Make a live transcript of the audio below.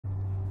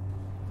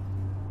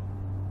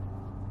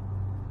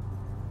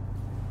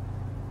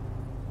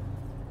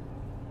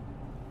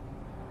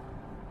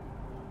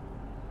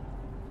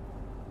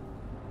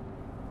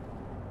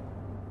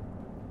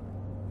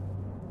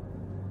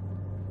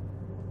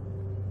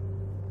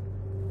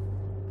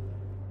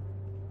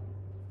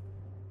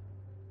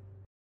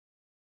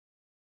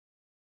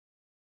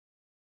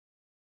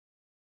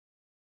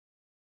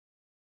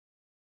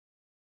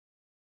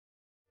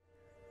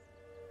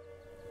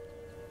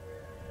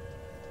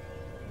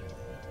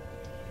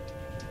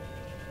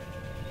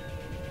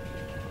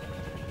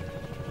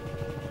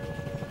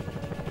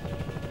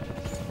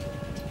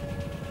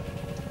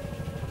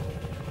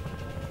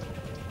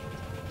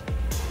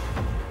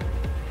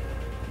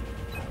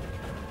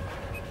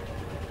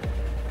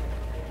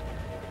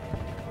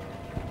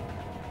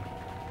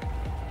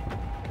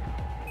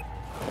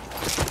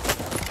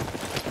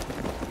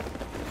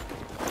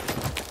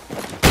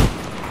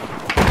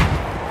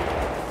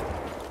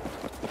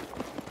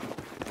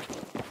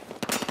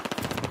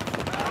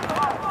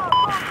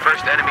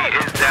First enemy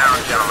is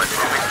down, gentlemen.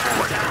 Moving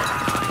forward.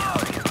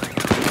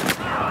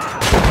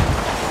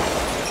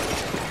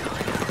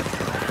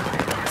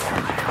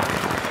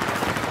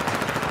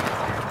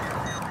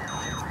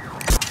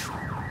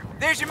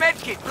 There's your med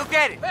kit. Look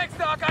at it. Thanks,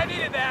 Doc. I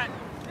needed that.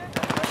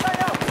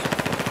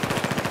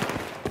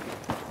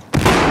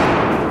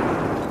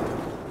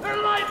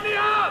 They're lighting me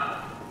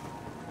up!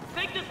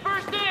 Take this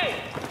first aid!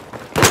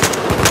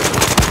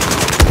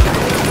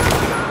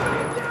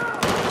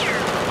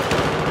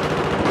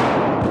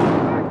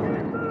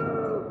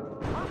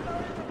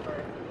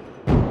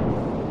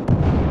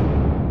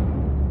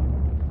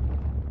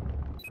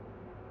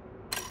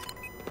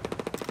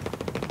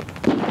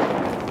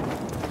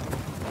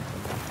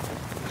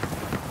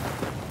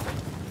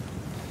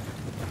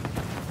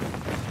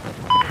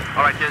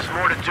 All right, there's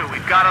more to do.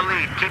 We've got a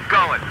lead. Keep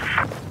going.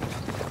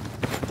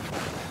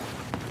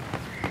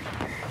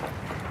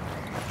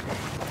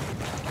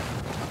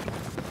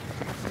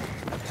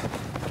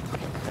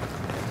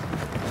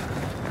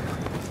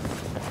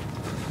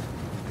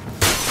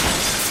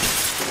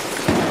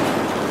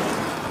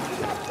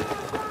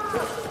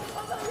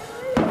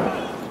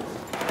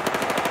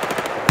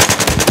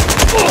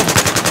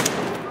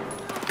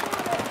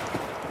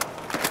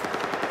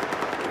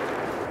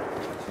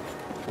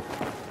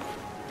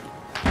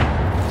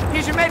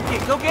 Here's your med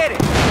kit. Go get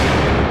it.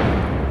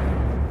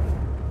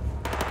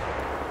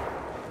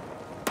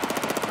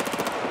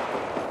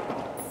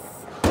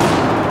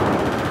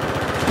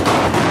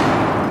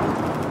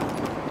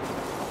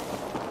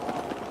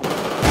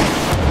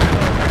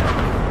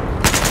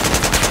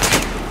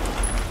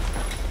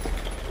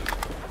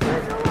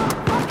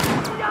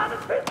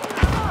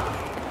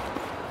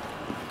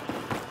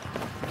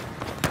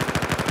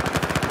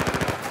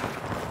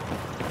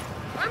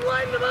 I'm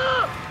lighting them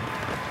up!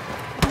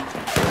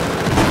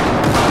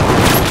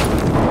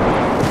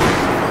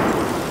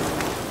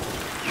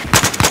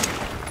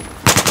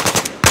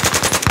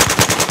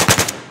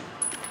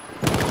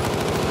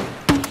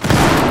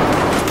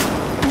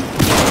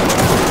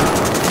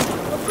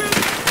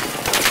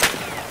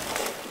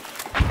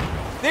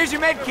 There's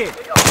your med kit.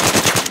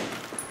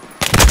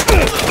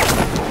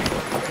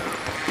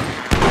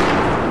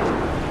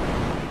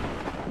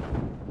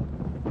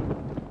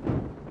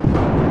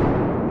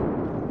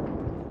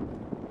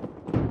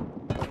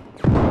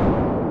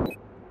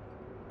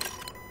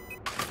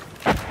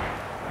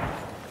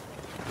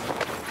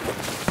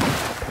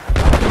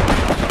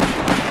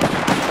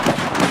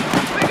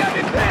 They got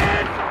me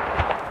pinned!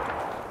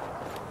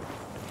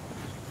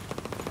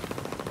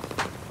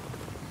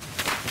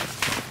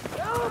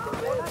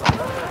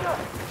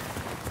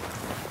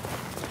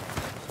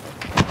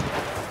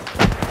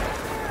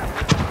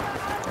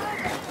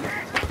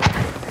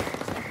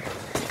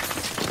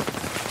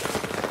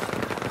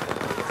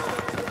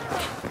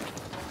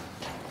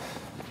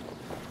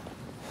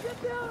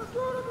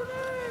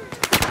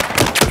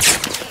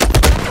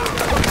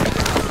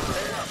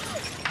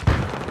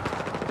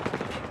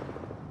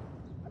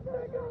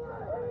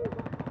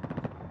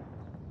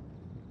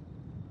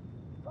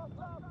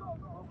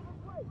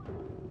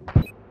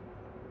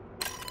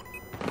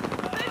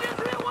 They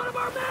just hit one of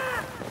our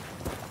men!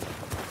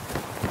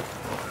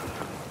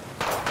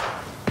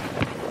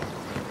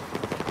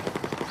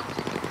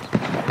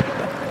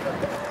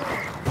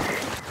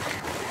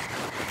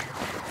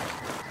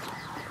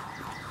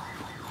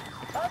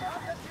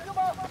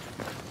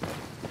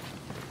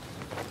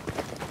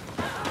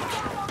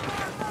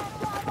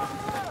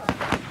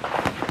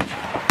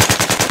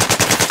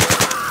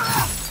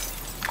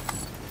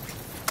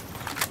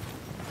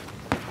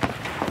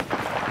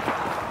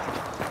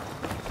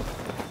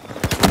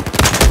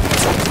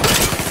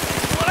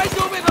 What I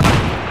do with them?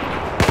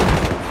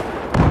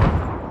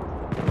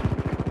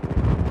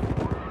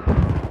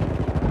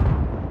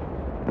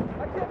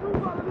 I can't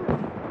move out of this.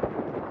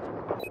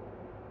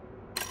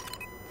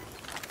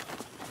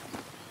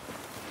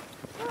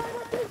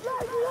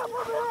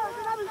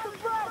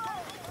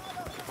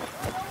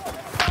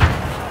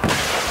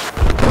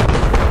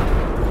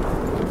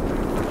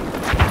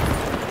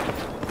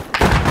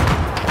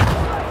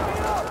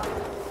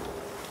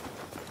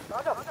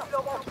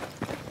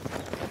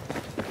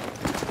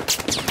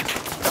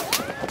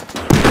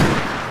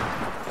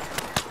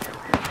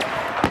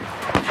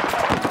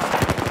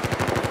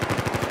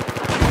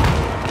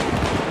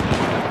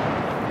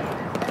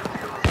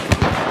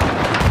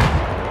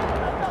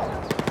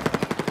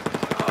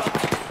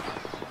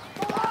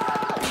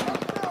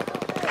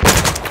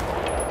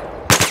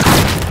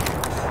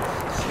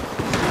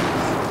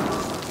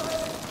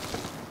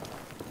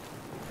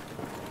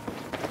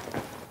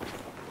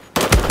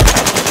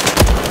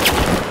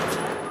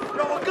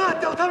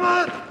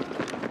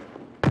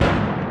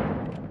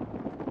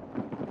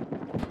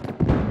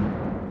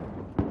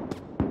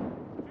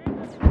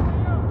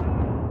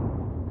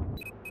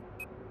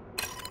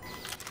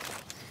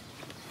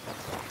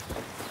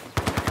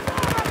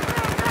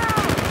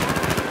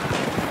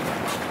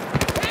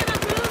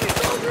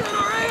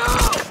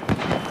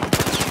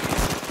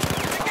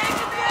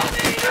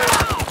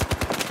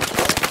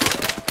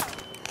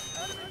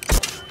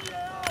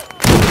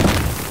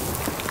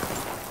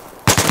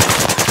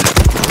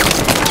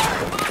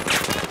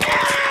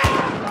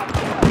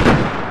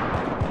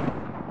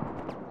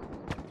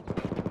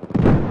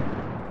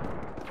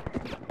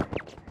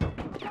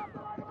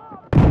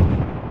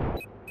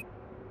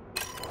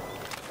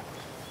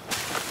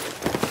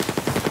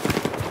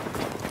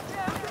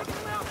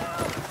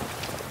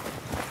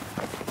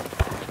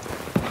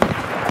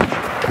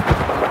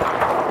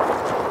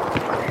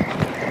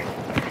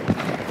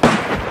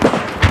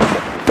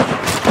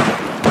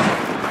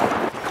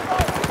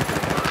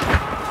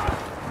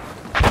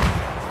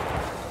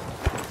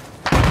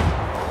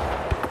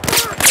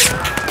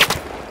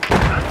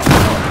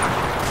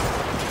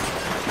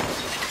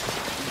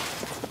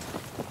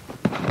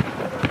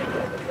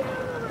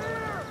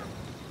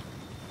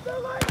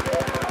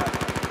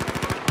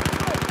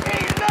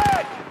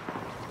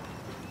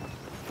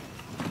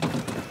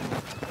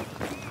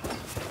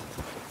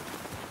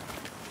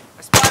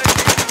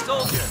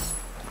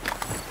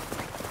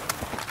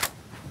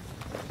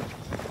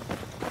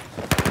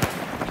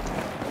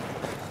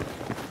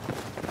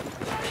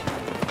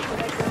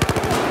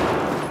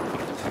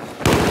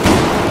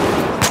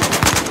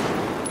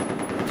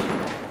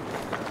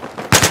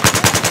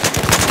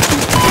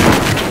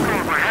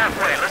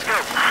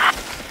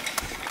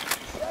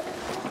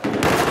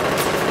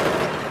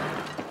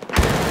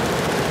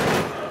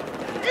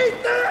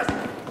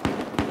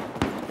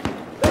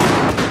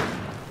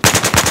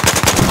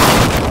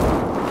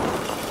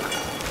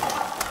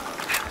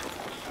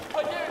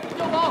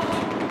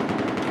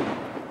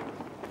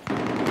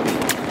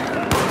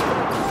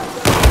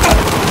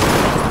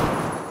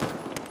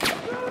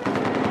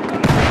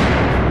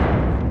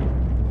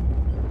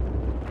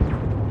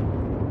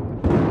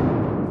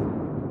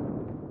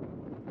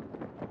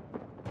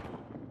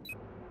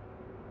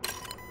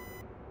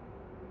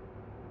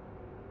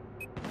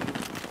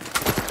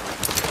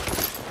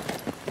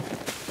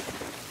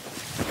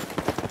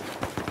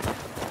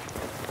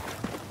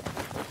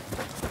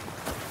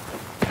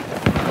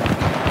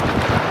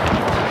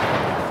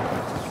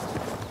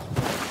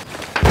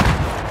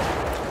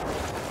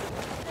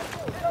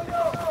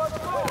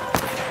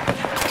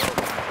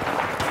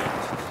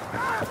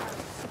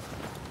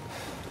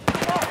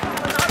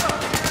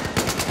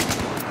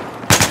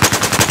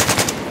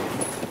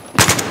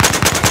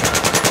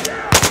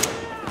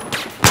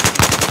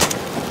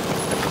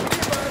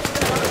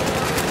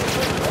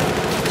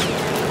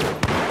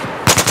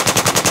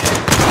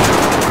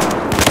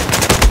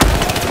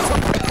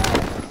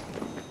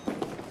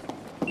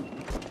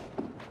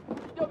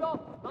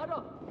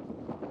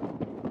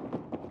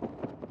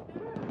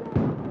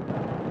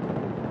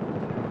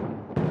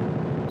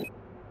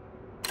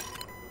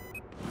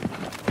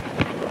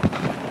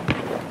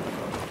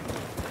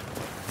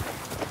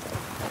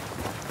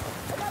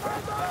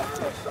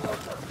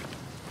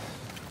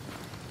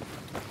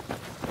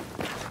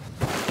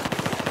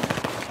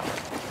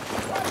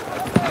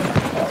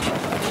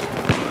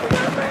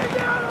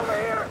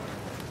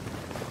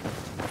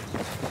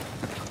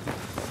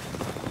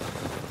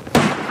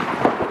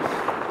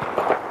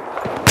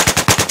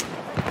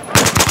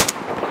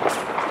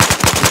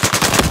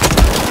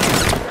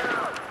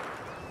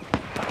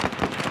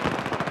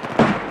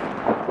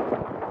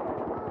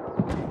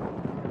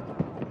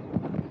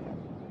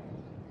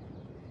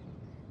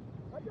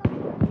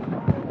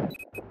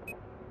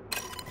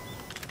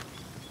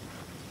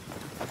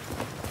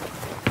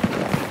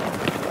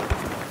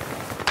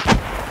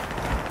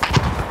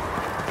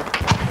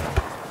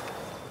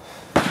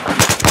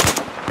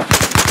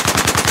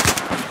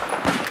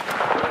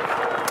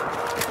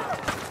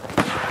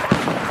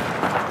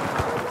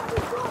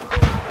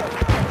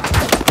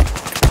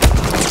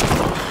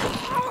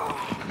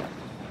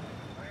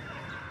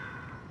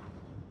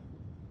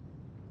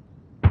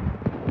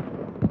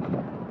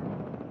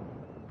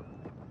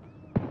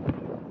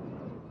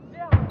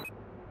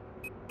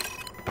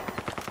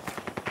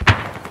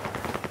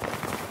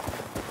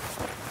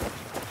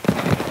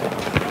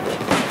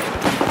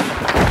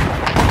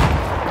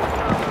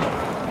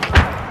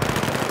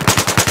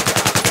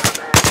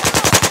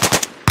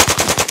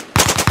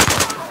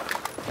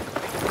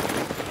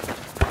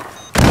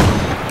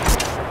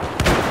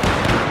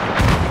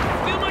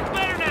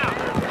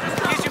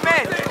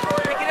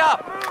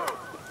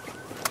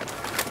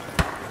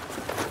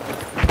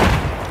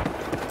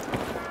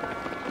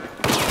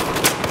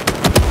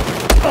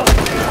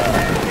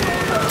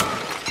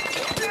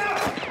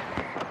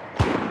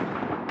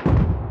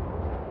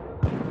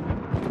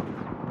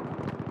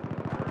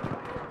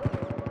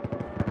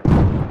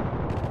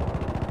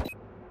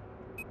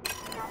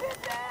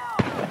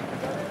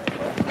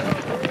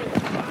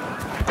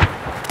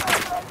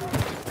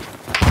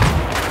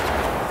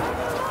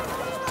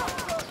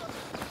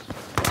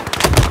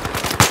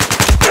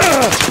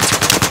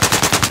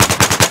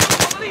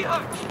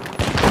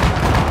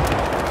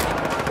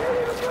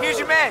 Here's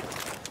your med.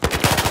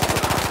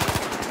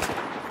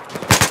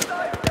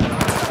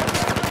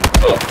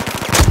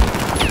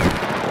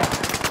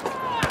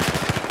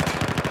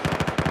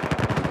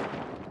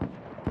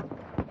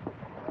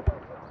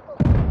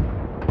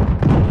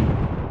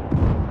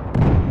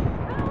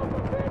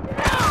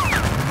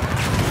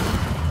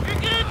 You're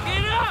good,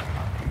 get up!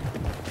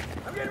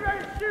 I'm getting ready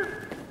to shoot!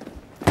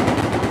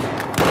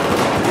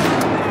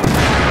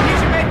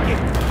 Here's your med kit.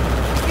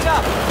 Get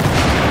up.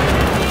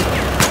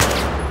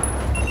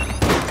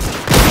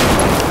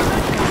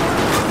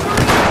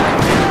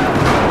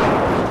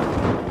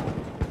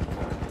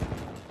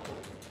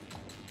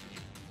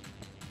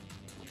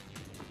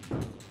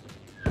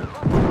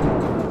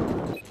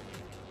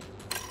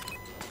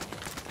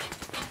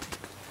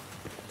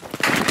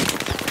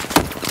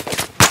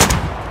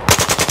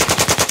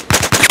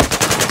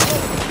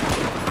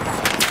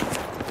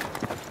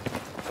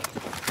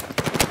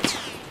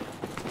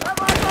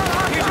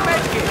 Here's your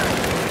med kit.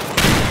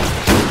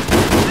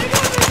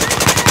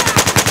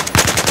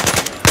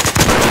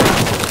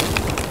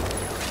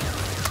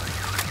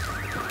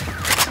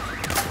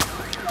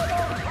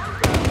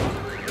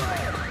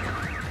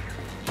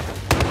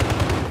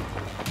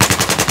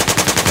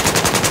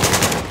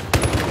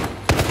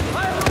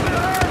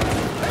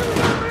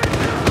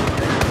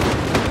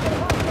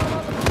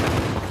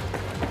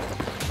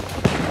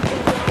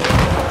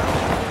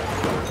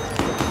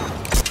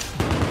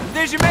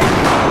 There's your med kit.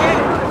 Get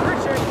it.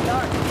 Appreciate it,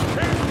 Doc.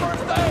 Here's the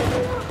first aid.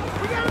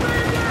 We got a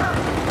man down!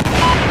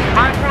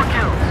 5 more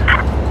kills.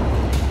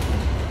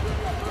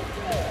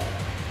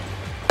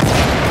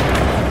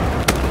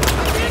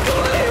 Can't go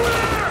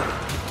anywhere!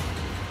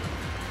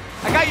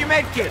 I got your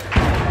med kit.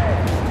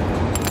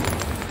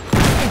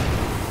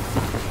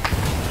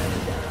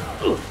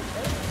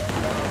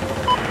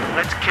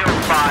 Let's kill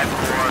 5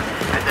 more,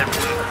 and then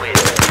we win.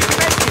 Here's your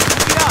med kit.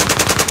 Get up.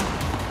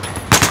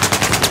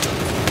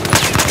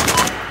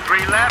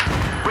 3 left.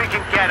 We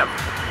can get them.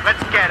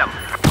 Let's get them.